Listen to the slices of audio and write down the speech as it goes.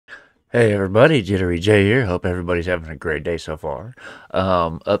Hey everybody, Jittery J here. Hope everybody's having a great day so far.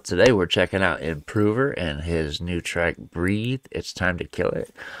 Up today, we're checking out Improver and his new track "Breathe." It's time to kill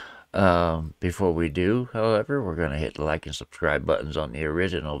it. Before we do, however, we're gonna hit the like and subscribe buttons on the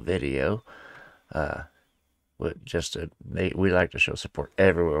original video. We like to show support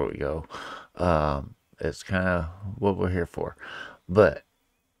everywhere we go. It's kind of what we're here for. But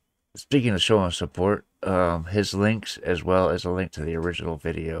speaking of showing support, his links as well as a link to the original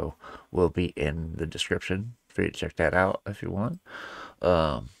video will be in the description for you to check that out if you want.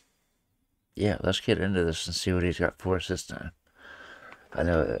 Um, yeah, let's get into this and see what he's got for us this time. I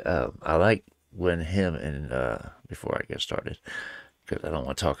know I like when him and before I get started, because I don't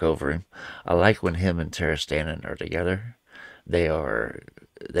want to talk over him. I like when him and Tara Stannon are together. They are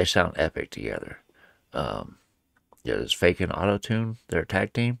they sound epic together. Um, yeah, this fake and auto tune, their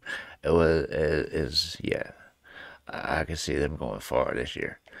tag team, is yeah. I can see them going far this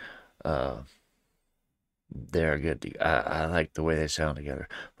year. Uh, they're good. I like the way they sound together.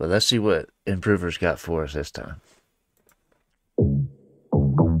 But let's see what Improver's got for us this time.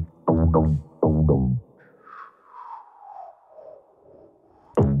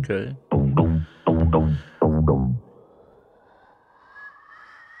 Okay.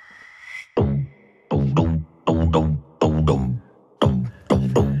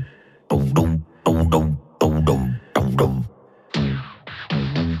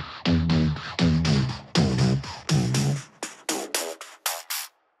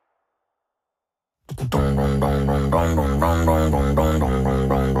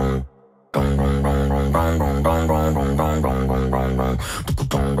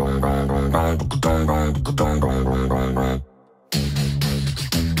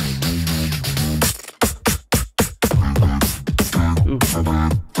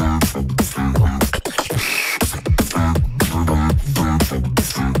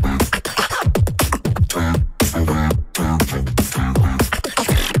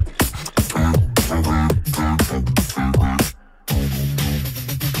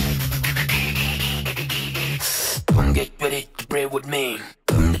 Get ready to pray with me.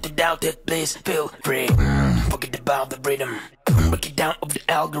 Let the doubt that please feel free. Forget about the rhythm. Break it down of the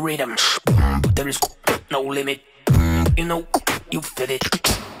algorithm. There is no limit. You know, you feel it.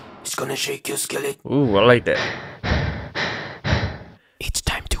 It's gonna shake your skillet. Ooh, I like that. It's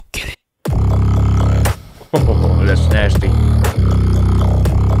time to kill it. Oh, that's nasty.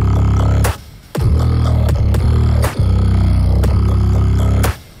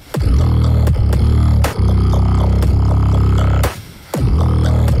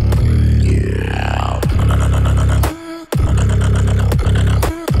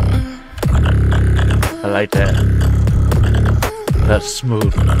 I like that. That's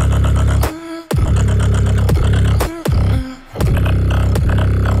smooth.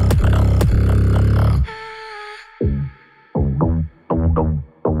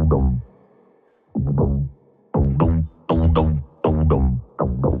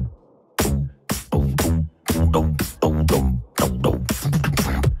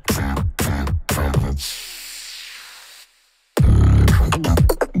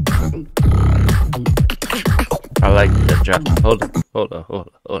 I like that drop. Hold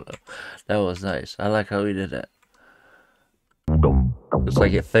on. That was nice. I like how he did that. It's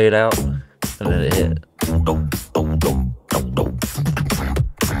like it fade out and then it hit.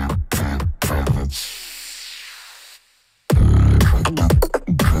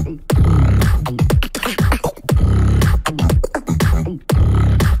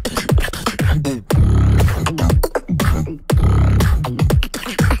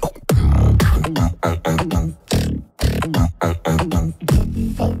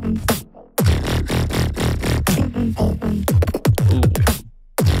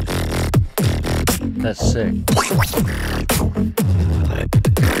 That's sick.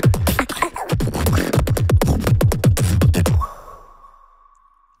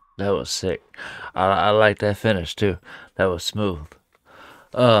 That was sick. I like that finish too. That was smooth.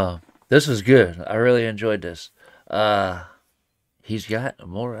 This was good. I really enjoyed this. Uh, he's got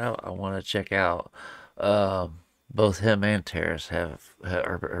more out I want to check out. Both him and Terrace are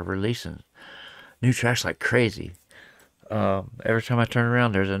releasing new tracks like crazy. Every time I turn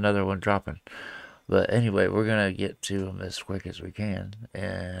around, there's another one dropping. But anyway, we're gonna get to them as quick as we can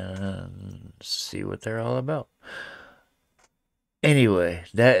and see what they're all about. Anyway,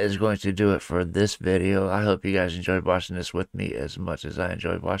 that is going to do it for this video. I hope you guys enjoyed watching this with me as much as I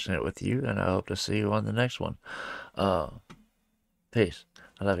enjoyed watching it with you, and I hope to see you on the next one. Uh, Peace.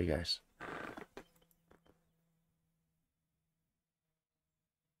 I love you guys.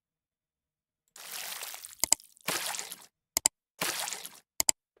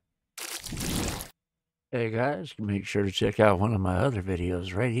 Hey guys, make sure to check out one of my other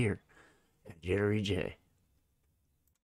videos right here at Jerry J.